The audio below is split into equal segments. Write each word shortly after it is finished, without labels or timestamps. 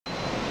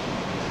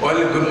Well,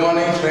 good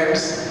morning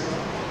friends.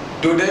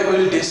 Today we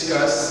will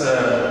discuss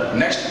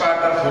next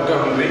part of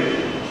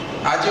vocabulary.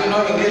 As you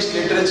know, English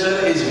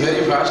literature is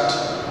very vast,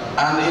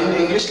 and in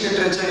English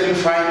literature you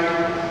will find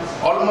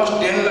almost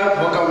 10 lakh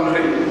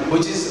vocabulary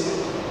which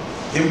is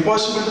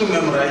impossible to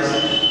memorize.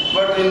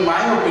 But in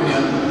my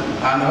opinion,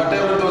 and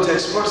whatever those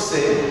experts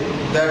say,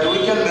 that we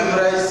can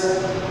memorize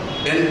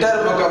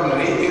entire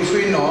vocabulary if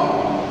we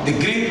know the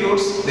Greek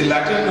roots, the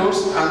Latin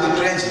roots and the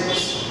French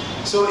roots.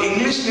 So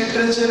English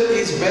literature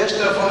is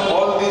based upon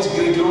all these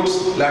Greek roots,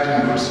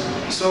 Latin roots.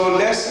 So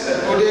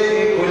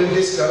today we will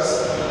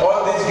discuss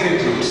all these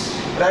Greek roots,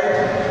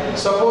 right?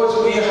 Suppose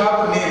we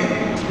have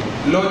name,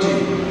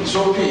 logi,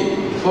 sophie,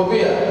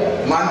 phobia,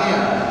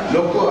 mania,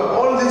 loqua,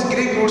 all these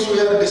Greek roots we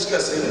are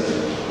discussing.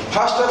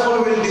 First of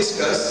all we will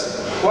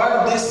discuss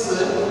what this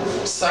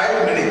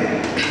side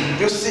meaning.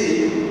 You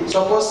see,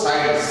 suppose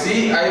side,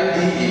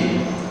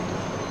 C-I-D-E.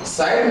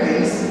 Side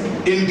means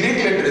in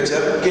Greek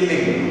literature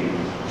killing.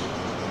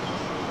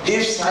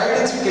 If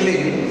side is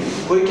killing,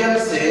 we can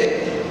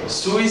say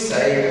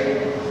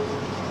suicide,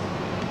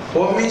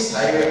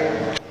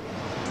 homicide,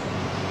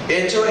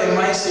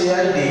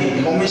 H-O-M-I-C-I-D,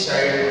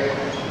 homicide,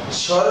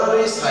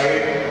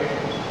 sororicide,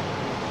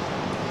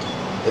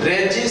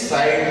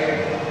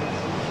 regicide,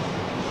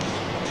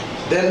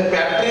 then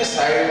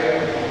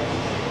patricide,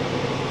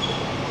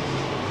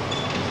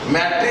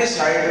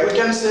 matricide, we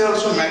can say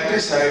also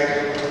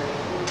matricide,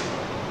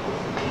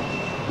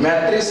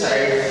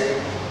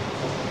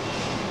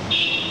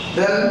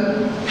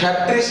 then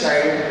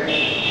fratricide,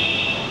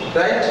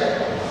 right?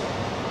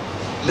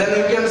 Then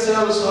you can say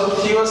also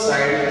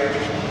theocide.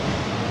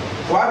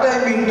 What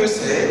I mean to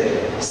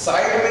say,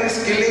 side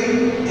means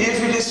killing.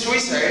 If it is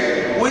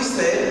suicide, we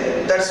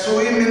say that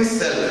sui means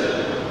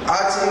self.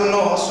 As you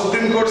know,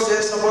 Supreme Court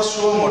says suppose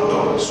suo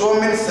moto. Suo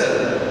means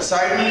self,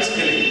 side means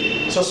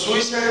killing. So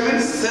suicide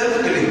means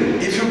self-killing.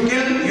 If you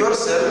kill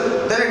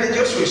yourself, then it is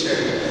your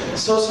suicide.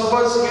 So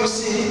suppose you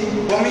see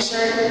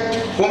homicide,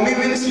 homi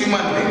means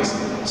human beings.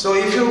 So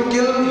if you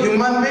kill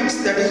human beings,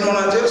 that is known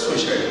as your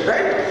suicide,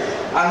 right?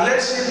 And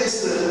let's see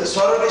this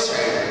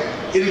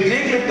sororicide. In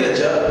Greek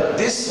literature,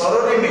 this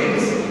sorority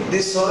means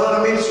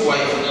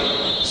wife.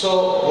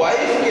 So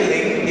wife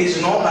killing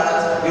is known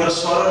as your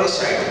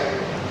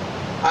sororicide.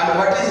 And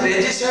what is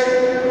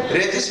regicide?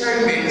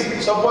 Regicide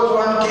means suppose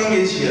one king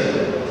is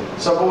here.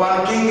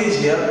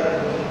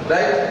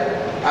 Right?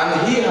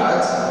 And he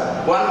has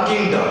one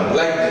kingdom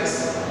like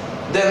this.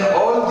 Then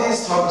all these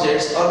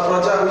subjects or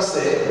praja we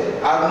say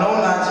are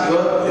known as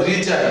your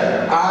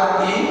regime,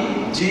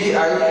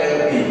 R-E-G-I-L-E.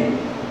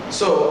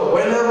 So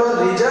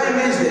whenever regime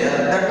is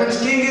there, that means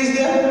king is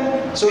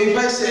there. So if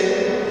I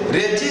say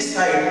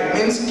regicide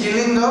means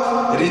killing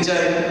of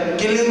regime,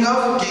 killing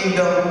of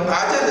kingdom,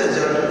 as a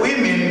result we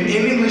mean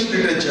in English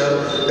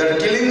literature that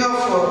killing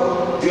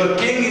of your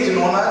king is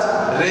known as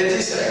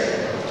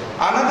regicide.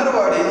 Another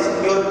word is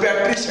your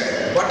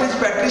patricide. What is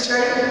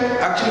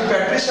patricide? Actually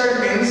patricide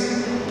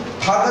means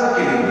father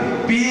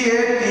killing.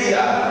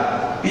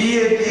 P-A-T-R.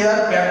 P-A-T-R,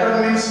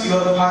 patron means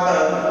your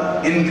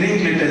father in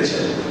Greek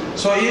literature.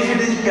 So if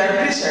it is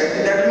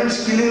patricide, that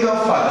means killing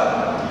of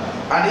father.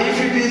 And if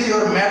it is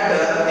your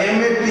matter,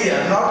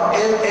 M-A-T-R, not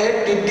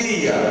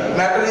M-A-T-T-R.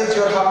 Matter is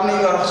your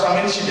happening or some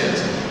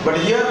incidents. But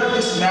here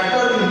this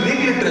matter in Greek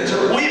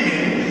literature, we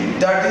mean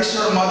that is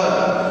your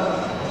mother.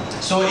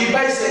 So if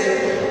I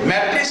say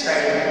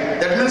matricide,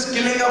 that means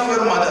killing of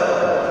your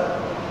mother.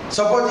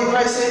 Suppose if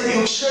I say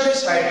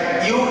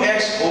uxoricide,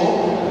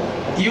 U-X-O-R-I-C-I-D-E-I.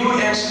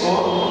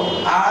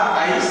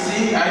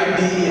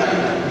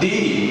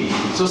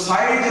 So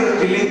side is your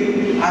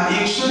killing and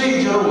uxori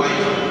is your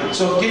wife.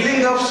 So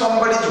killing of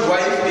somebody's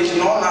wife is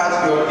known as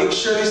your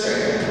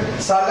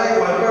uxoricide. Shall I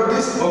work out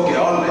this? Okay,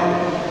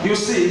 alright. You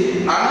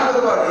see,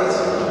 another word is,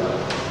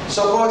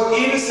 suppose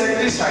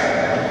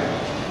insecticide.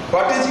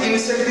 What is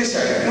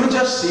insecticide? You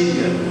just see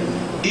here.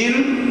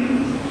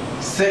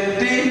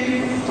 Insecticide.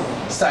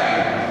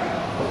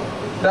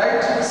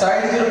 Right?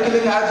 Side is your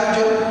killing as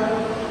usual.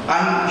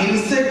 And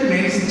insect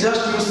means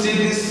just you see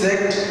this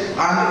sect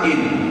and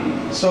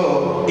in.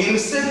 So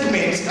insect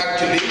means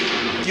actually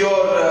your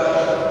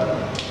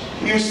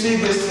you see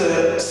this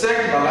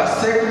sect wala.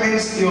 Sect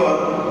means your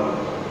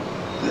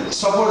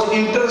suppose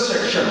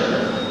intersection.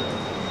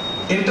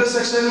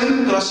 Intersection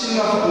means crossing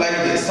of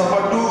like this.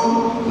 Suppose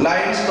two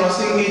lines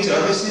crossing each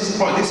other. This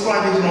point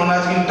is known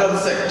as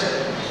intersect.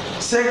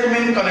 Sect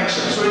means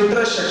connection. So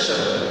intersection,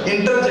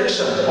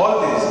 interjection,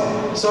 all these.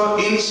 So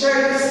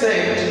inside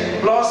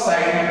sect plus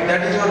side,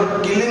 that is your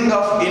killing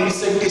of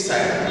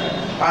insecticide.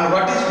 And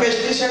what is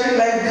pesticide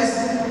like this?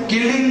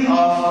 Killing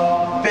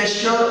of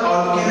pesticide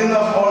or killing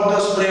of all the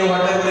spray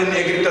whatever in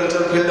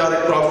agriculture field or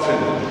a crop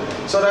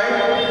field. So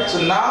right. So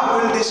now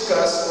we will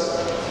discuss.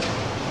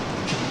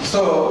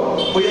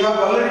 So we have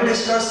already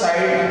discussed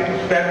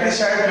side,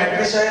 patricide,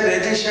 matricide,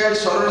 regicide,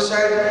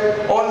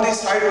 sororicide, all these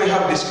side we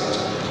have discussed.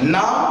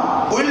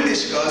 Now we will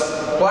discuss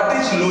what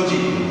is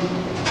logi.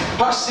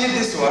 First see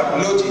this word,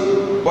 logi.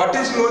 What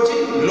is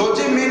logi?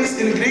 Logi means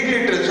in Greek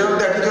literature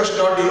that is your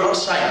study or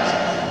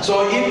science.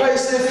 So if I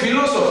say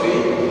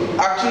philosophy,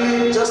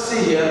 Actually, just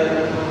see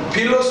here,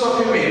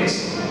 philosophy means,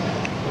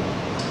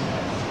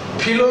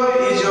 philo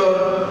is your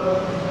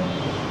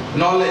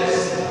knowledge,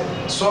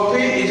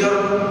 Sophie is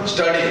your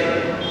study.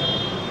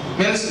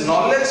 Means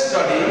knowledge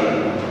study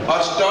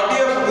or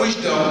study of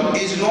wisdom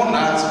is known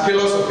as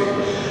philosophy.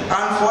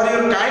 And for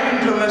your kind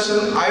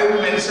information, I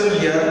will mention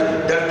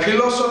here that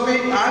philosophy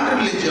and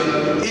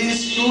religion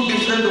is two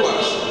different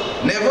words.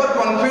 Never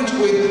confuse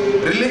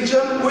with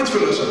religion with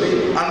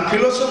philosophy and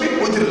philosophy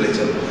with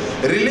religion.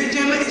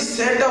 Religion is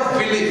set of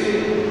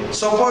belief.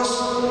 Suppose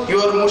you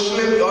are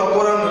Muslim or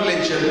Quran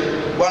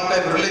religion, one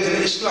type of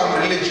religion, Islam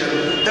religion,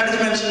 that is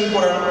mentioned in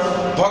Quran,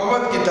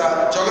 Bhagavad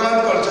Gita,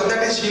 Jagannath culture,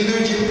 that is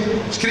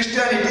Hinduism,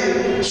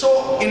 Christianity.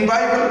 So in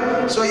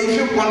Bible, so if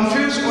you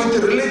confuse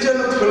with religion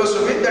with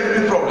philosophy, that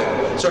will be problem.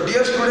 So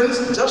dear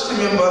students, just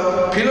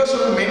remember,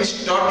 philosophy means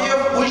study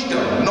of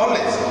wisdom,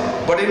 knowledge.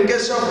 But in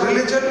case of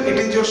religion, it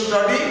is your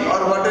study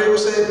or whatever you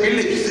say,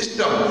 belief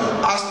system,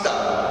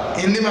 asta.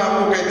 Hindi में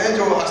आपको कहते हैं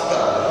जो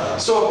आस्था.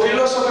 So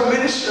philosophy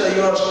means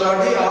your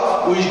study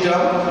of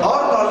wisdom or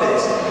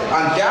knowledge,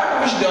 and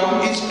that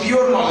wisdom is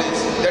pure knowledge.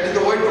 That is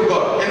the way to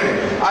God. Anyway,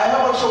 I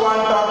have also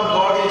one term,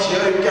 God is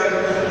here. You can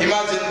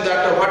imagine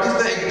that what is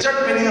the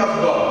exact meaning of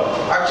God.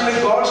 Actually,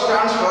 God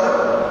stands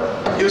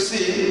for, you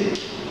see,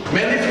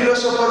 many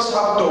philosophers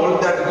have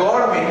told that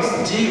God means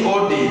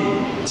G-O-D.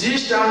 G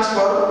stands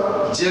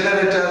for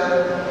generator,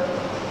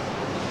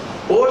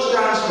 O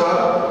stands for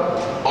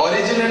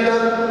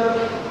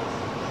originator,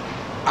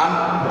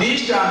 and D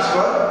stands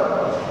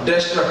for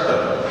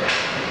destructor.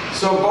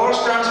 So God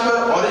stands for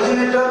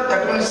originator,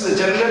 that means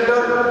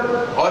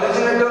generator,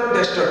 originator,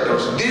 destructor.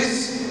 So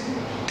these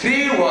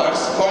three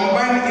words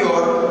combine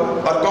your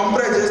or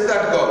comprises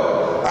that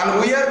God.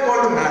 And we are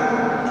called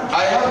man.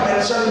 I have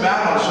mentioned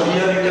man also.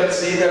 Here you can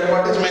see that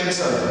what is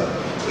mentioned.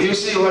 You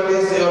see what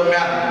is your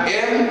man.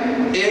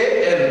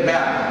 M-A-N,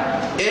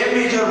 man. M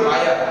is your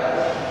Maya.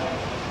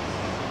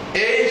 A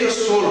is your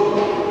soul.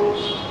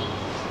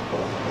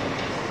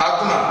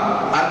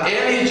 Atma, and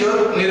N is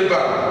your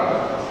Nirvana.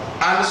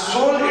 And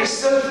soul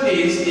itself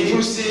is, if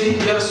you see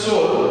your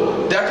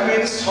soul, that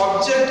means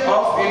subject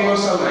of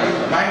universal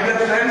life. My dear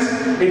friends,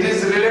 it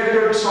is related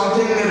to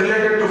something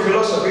related to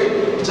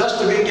philosophy. Just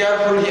to be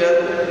careful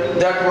here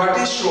that what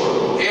is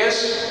soul?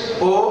 S-O-U-L.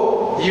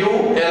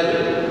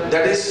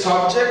 That is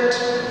subject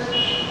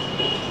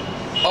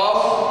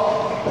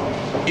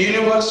of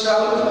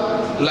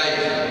universal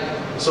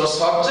life. So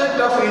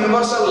subject of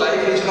universal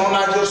life is known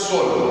as your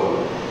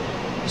soul.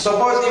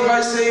 Suppose if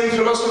I say in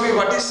philosophy,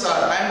 what is sir?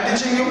 I am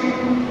teaching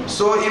you.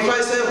 So if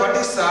I say what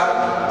is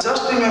sir,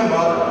 just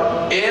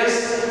remember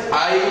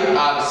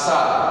S-I-R,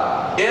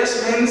 sir.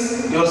 S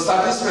means your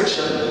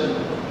satisfaction.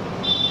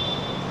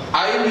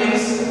 I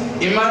means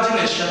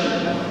imagination.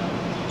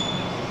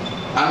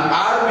 And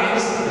R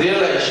means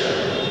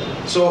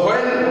realization. So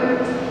when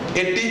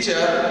a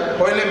teacher,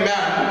 when a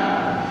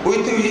man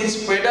with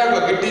his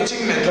pedagogy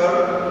teaching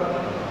method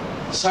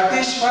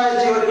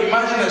satisfies your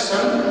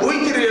imagination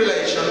with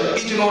realization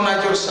is known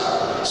as your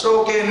sir.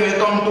 So okay, when we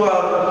come to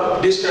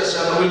our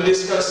discussion, we will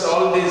discuss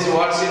all these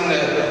words in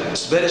a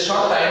very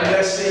short time.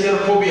 Let's see here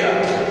phobia.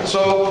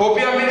 So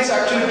phobia means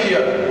actually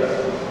fear.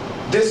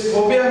 This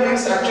phobia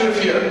means actually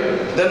fear.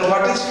 Then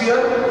what is fear?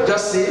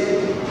 Just see.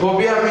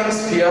 Phobia means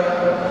fear.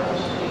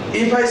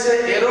 If I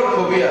say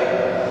aerophobia,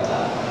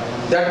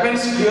 that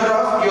means fear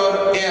of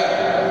your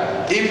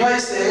air. If I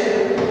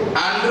say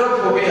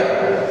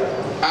androphobia,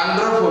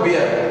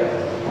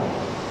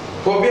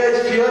 phobia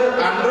is fear.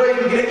 Andro in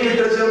Greek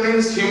literature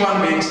means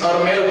human beings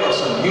or male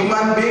person.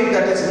 Human being,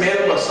 that is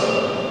male person.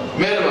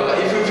 Male wala.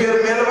 If you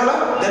fear male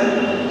wala,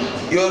 then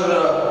your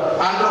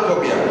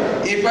androphobia.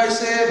 If I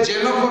say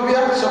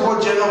genophobia,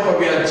 suppose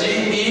genophobia,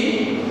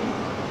 G-E-N-O-P-H-O-B-I-A.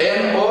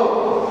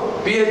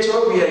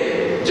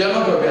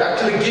 Genophobia.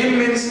 Actually, Gim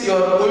means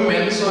your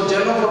women, so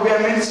genophobia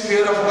means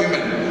fear of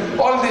women.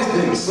 All these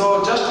things.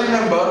 So just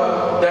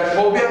remember that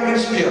phobia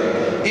means fear.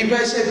 If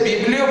I say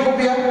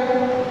bibliophobia,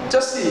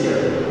 just see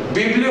here.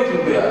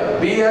 Bibliophobia,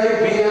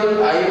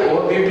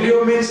 B-I-B-L-I-O.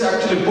 Biblio means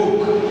actually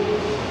book.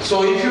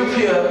 So if you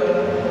fear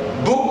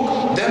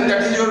book, then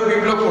that is your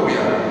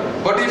bibliophobia.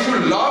 But if you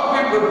love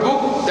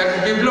book, that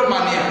is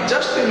bibliomania.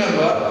 Just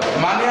remember,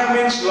 mania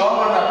means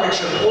love and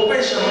affection.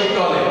 Obsession we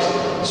call it.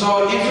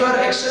 So if you are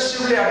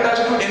excessively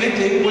attached to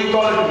anything, we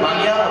call it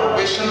mania or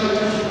obsession.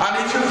 And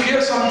if you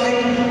fear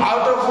something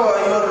out of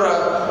your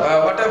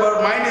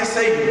whatever mind is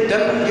saying,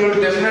 then you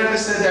will definitely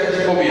say that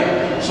is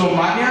phobia. So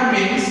mania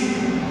means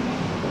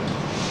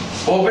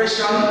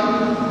obsession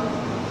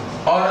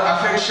or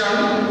affection,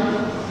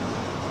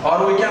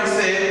 or we can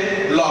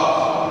say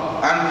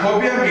love. And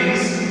phobia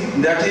means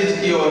that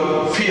is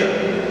your fear.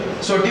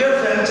 So dear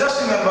friends,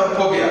 just remember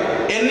phobia.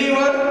 Any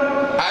word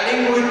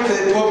adding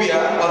with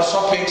phobia or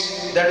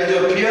suffix, that is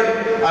your fear,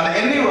 and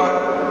any word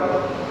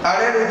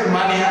added with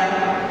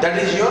mania, that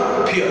is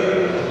your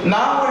fear.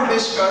 Now we'll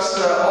discuss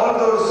all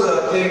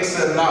those things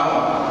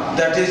now.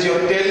 That is your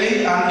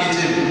tele and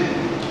easily.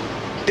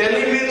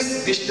 Tele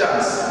means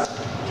distance.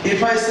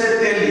 If I say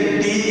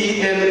tele,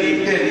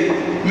 D-E-L-E,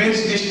 tele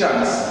means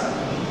distance.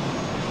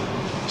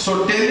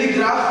 So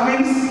telegraph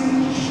means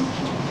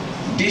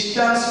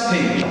distance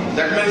thing.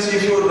 That means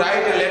if you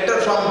write a letter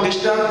from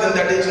distance, then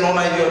that is known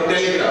as your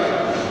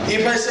telegraph.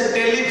 If I say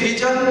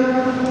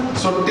television,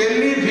 so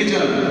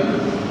television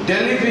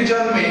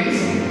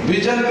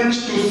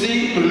means to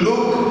see, to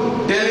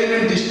look, tele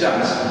means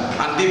distance.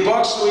 And the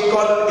box we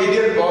call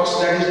idiot box,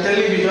 that is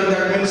television.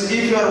 That means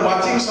if you are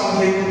watching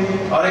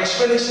something or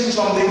experiencing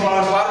something from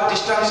a far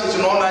distance, it's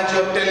known as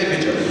your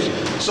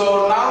television.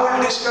 So now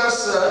we'll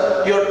discuss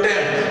your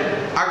temp.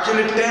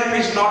 Actually temp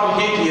is not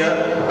heat here.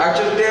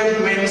 Actually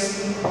temp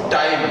means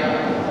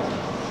time.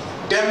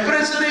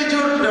 Temperature is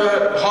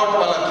your hot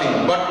wala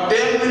thing, but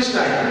temp means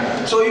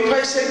time. So if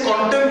I say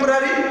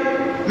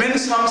contemporary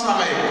means I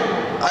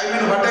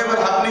mean whatever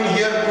happening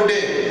here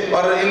today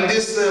or in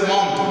this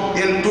month,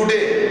 in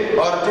today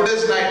or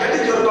today's night, that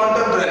is your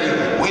contemporary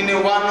in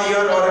a 1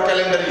 year or a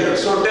calendar year.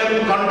 So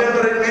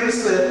contemporary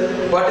means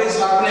what is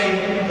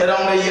happening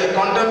around a year,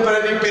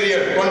 contemporary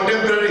period,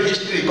 contemporary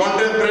history,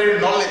 contemporary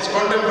knowledge,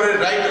 contemporary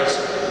writers.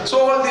 So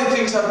all these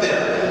things are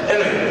there.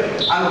 Anyway,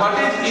 and what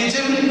is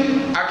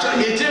ism?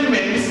 Actually ism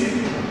means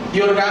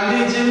your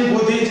Gandhism,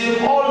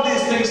 Buddhism, all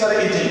these things are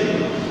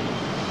ism.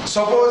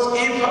 Suppose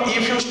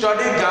if you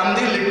study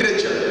Gandhi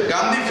literature,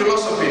 Gandhi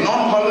philosophy,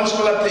 non-violent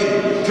scholar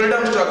thing,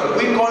 freedom struggle,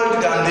 we call it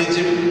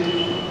Gandhism.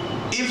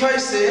 If I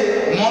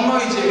say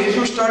monoism, if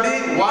you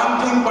study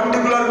one thing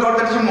particular God,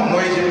 that is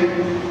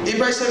monoism.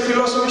 If I say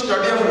philosophy,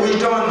 study of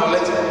wisdom and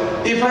knowledge.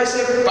 If I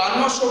say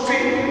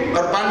panosophy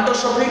or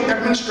pantosophy,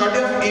 that means study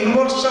of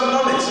universal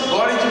knowledge.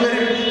 God is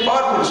very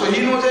powerful, so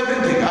He knows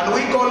everything, and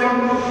we call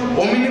Him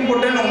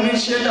omnipotent,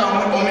 omniscient,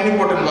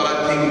 omnipotent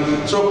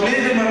thing. So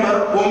please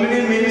remember,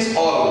 omni means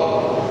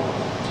all.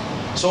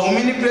 So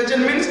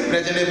omnipresent means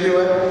present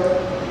everywhere.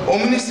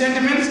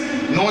 Omniscient means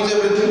knows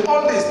everything.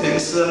 All these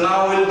things.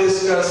 Now we'll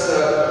discuss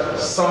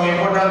some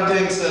important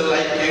things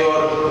like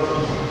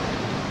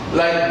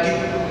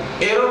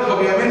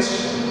aerophobia means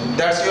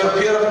that's your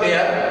fear of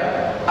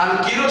air, and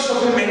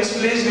chirosophy means,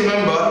 please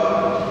remember,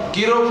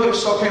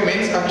 chirosophy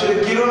means,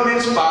 actually chiro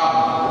means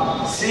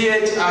palm,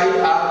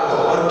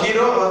 C-H-I-R-O, or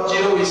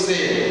chiro we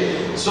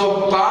say.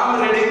 So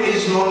palm reading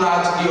is known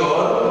as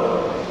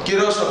your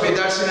chirosophy.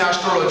 That's in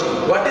astrology.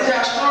 What is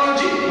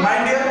astrology,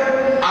 my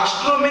dear?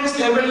 Astro means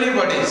heavenly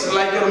bodies,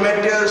 like your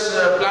meteors,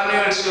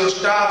 planets, your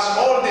stars,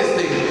 all these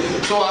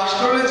things. So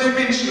astrology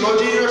means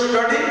logy your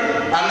study,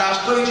 and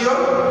astro is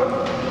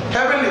your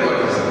heavenly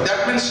bodies.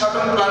 That means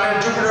Saturn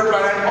planet, Jupiter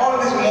planet, all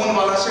these moon,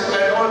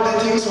 satellite, all the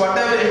things,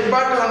 whatever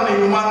impact on the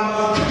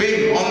human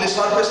being on the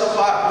surface of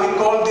Earth, we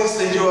call this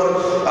your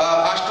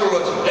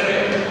astrology.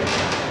 Anyway.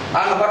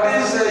 And what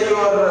is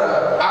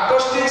your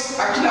acoustics?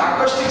 Actually,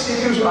 acoustics,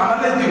 if you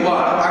analyze the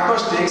word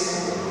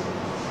acoustics,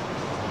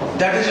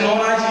 that is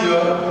known as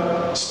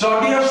your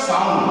study of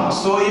sound.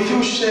 So if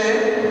you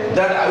say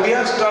that we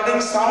are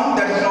studying sound,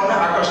 that is known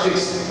as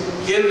acoustics.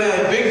 In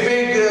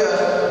big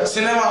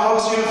cinema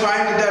halls, you will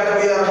find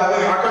that we are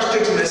having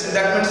acoustics lesson.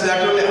 That means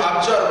that will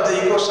absorb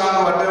the echo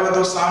sound, whatever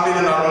those sound in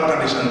a normal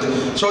condition,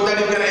 so that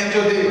you can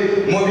enjoy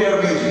the movie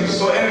or music.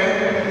 So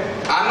anyway,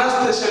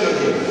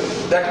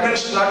 anesthesiology, that means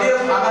study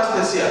of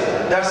anesthesia.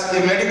 That's the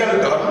medical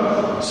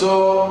term. So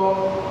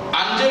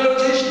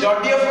angelology,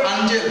 study of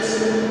angels.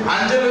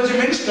 Angelology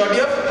means study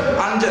of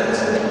angels.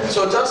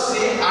 So just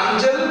see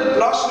angel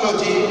plus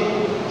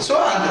logy, so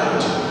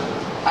angelology.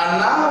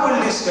 And now we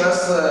will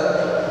discuss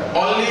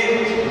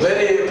only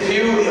very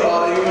few,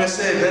 or you may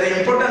say very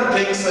important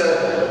things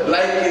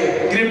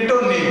like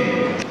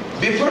cryptonym.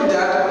 Before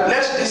that,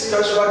 let's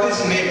discuss what is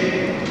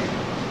name.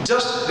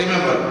 Just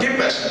remember, keep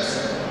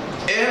patience.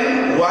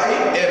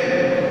 N-Y-M.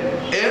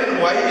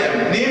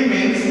 N-Y-M. Name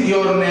means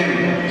your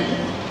name.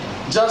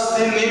 Just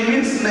say name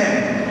means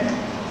name.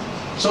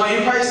 So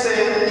if I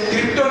say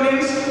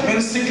cryptonyms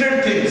means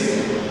secret things.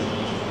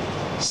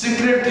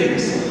 Secret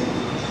things.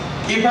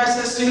 If I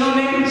say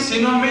synonym,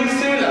 synonym means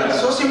similar.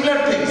 So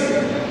similar things.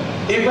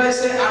 If I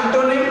say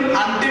antonym,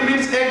 anti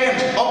means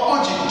against,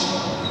 opposite.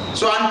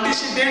 So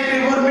antecedent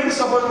river means,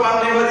 suppose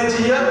one river is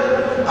here,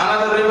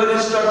 another river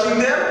is touching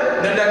there,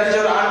 then that is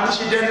your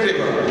antecedent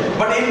river.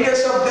 But in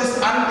case of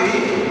this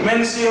anti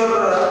means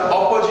your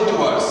opposite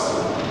words.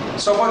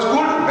 Suppose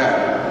good,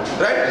 bad,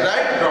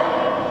 right,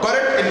 wrong,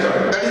 correct,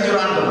 incorrect. That is your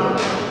antonym.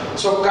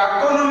 So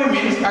kakonomy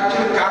means,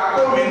 actually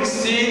kako means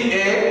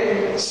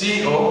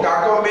C-A-C-O.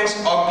 Kako means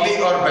ugly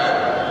or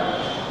bad.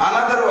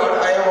 Another word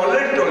I have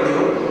already told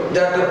you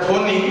that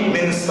phony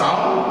means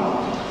sound.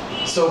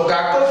 So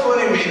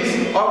cacophony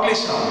means ugly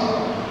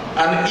sound.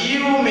 And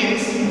eu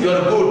means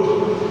you're good.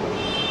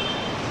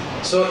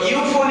 So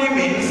euphony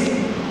means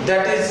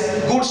that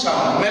is good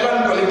sound,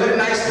 melancholy, very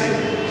nice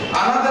thing.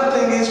 Another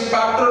thing is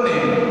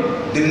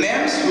patronym, the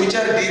names which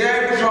are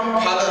derived from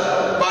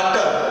father,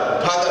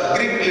 father,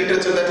 Greek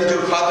literature, that is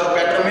your father.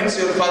 Patron means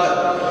your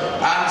father.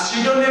 And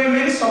pseudonym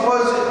means,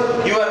 suppose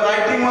you are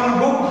writing one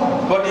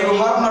book, but you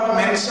have not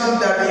mentioned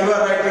that you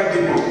are writing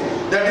the book.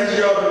 That is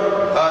your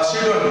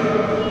pseudonym.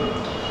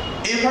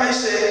 If I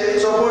say,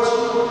 suppose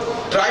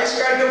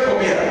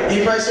triskaidekaphobia,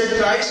 if I say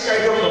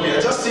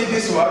triskaidekaphobia, just see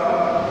this word.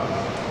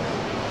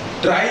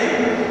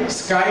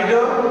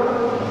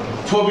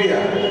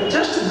 Triskidophobia.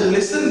 Just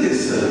listen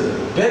this.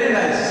 Very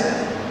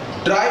nice.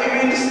 Tri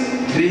means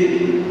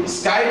 3,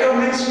 skido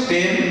means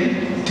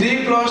 10,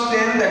 3 plus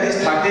 10 that is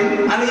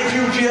 13, and if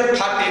you fear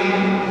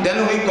 13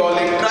 then we call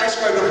it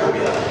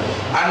triskidophobia.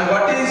 And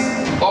what is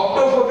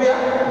octophobia?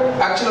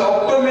 Actually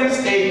octo means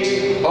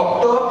 8,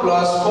 octo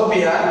plus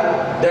phobia,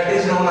 that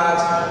is known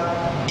as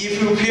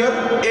if you fear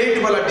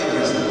 8 wala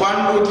digits,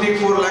 1, 2, 3,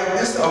 4 like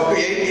this up to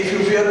 8, if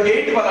you fear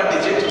 8 wala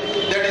digit,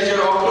 that is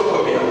your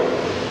octophobia.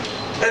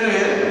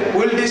 Anyway,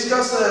 we'll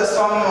discuss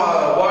some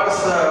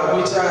words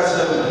which has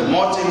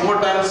much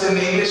importance in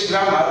English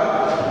grammar,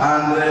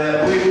 and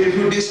if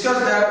you discuss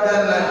that,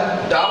 then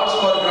doubts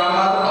for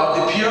grammar or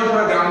the fear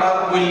for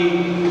grammar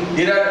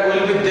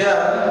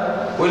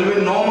will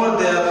be no more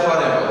there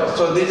forever.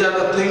 So these are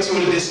the things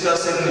we'll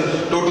discuss in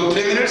 2 to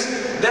 3 minutes.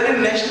 Then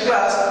in next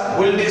class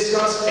we'll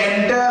discuss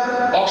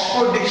entire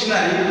Oxford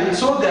Dictionary,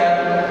 so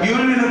that you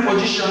will be in a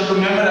position to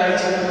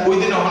memorize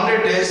within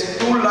 100 days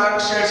 2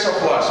 lakh sets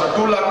of words or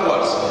 2 lakh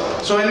words.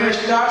 So when it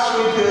starts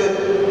with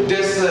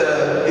this,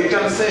 you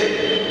can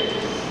say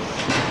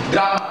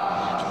grammar.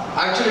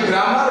 Actually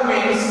grammar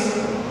means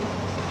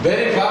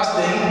very vast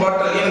thing,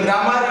 but in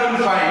grammar you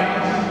will find,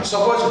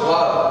 suppose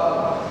verb.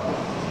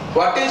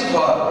 What is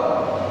verb?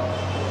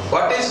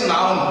 What is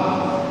noun?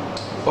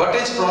 What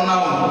is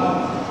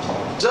pronoun?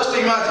 Just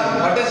imagine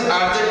what is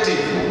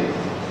adjective.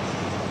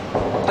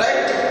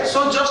 Right?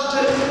 So just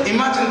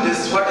imagine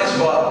this. What is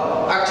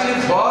verb? Actually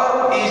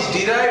verb is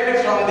derived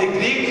from the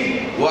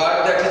Greek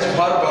word that is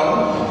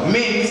verbum,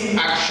 means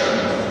action,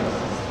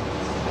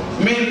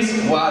 means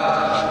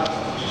work,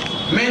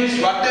 means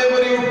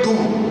whatever you do,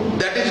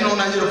 that is known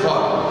as your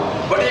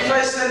verb. But if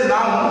I say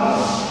noun,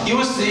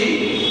 you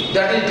see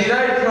that is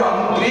derived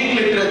from Greek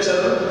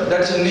literature,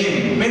 that is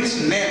name, means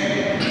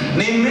name.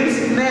 Name means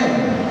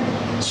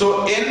name.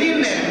 So any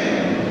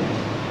name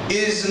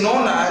is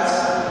known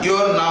as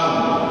your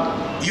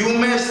noun. You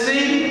may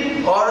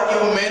see or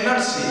you may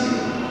not see.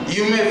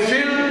 You may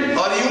feel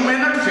or you may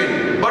not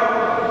feel.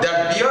 But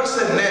that bears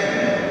a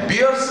name,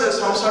 bears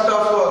some sort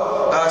of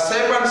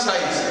shape and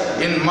size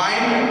in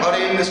mind or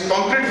in this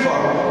concrete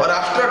form or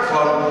abstract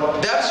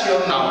form, that's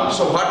your noun.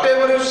 So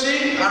whatever you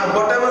see and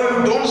whatever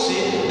you don't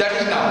see, that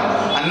is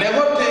noun. And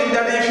never think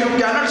that if you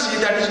cannot see,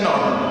 that is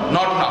noun,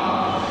 not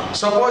noun.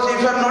 Suppose if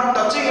you are not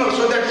touching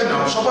also, that is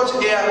noun. Suppose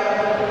air.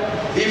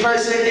 If I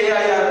say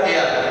air,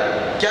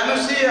 air. Can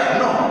you see air?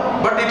 No.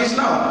 But it is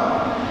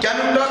noun. Can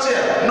you touch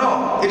air?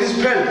 No. It is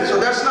felt. So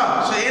that's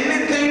noun. So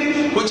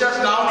anything which has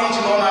noun is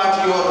known as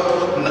your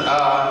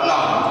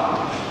noun.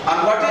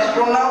 And what is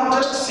pronoun?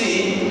 Just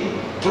see.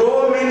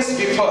 Pro means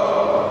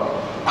before.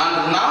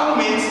 And noun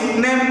means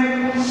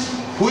name.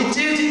 Which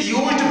is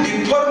used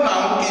before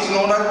noun is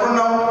known as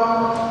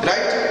pronoun.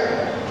 Right?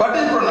 What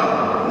is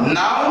pronoun?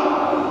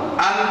 Noun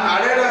and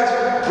added as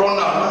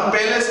pronoun,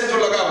 पहले से जो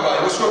लगा हुआ है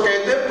उसको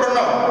कहते हैं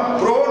pronoun,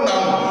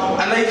 pronoun.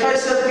 And if I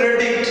say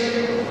predict,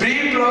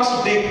 pre plus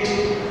dict,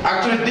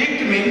 actually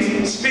dict means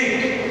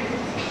speak,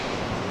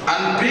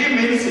 and pre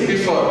means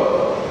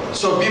before.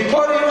 So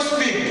before you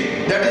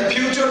speak, that is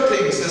future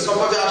things.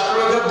 Suppose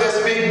astrologer they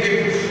speak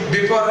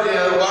before 1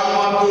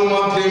 month, 2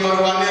 month, 3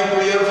 month, 1 year,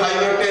 2 year,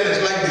 5 year, 10 years,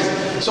 like this.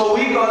 So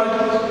we call it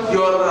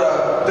your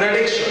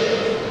prediction.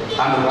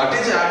 And what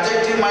is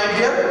adjective, my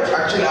dear?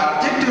 Actually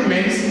adjective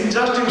means,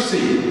 just you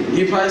see,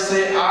 if I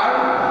say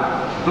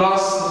ad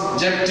plus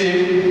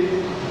adjective,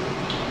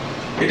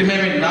 it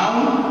may be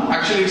noun,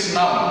 actually it's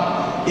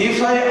noun.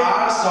 If I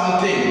add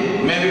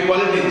something, maybe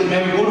qualities,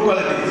 maybe good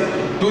qualities,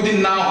 to the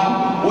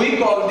noun, we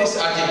call this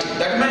adjective.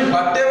 That means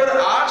whatever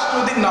adds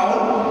to the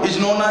noun is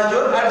known as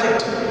your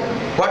adjective.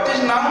 What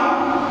is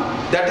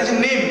noun? That is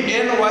name,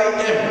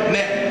 N-Y-M,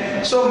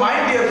 name. So my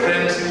dear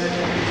friends,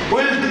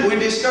 we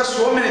discuss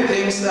so many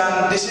things,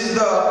 and this is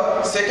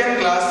the second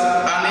class,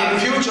 and in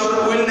future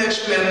we will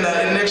explain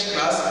in next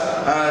class,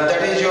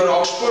 that is your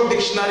Oxford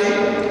Dictionary,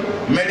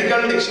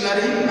 medical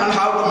dictionary, and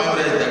how to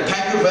memorize that.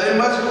 Thank you very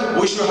much.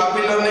 Wish you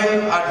happy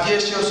learning at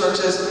GSTO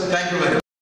Success. Thank you very much.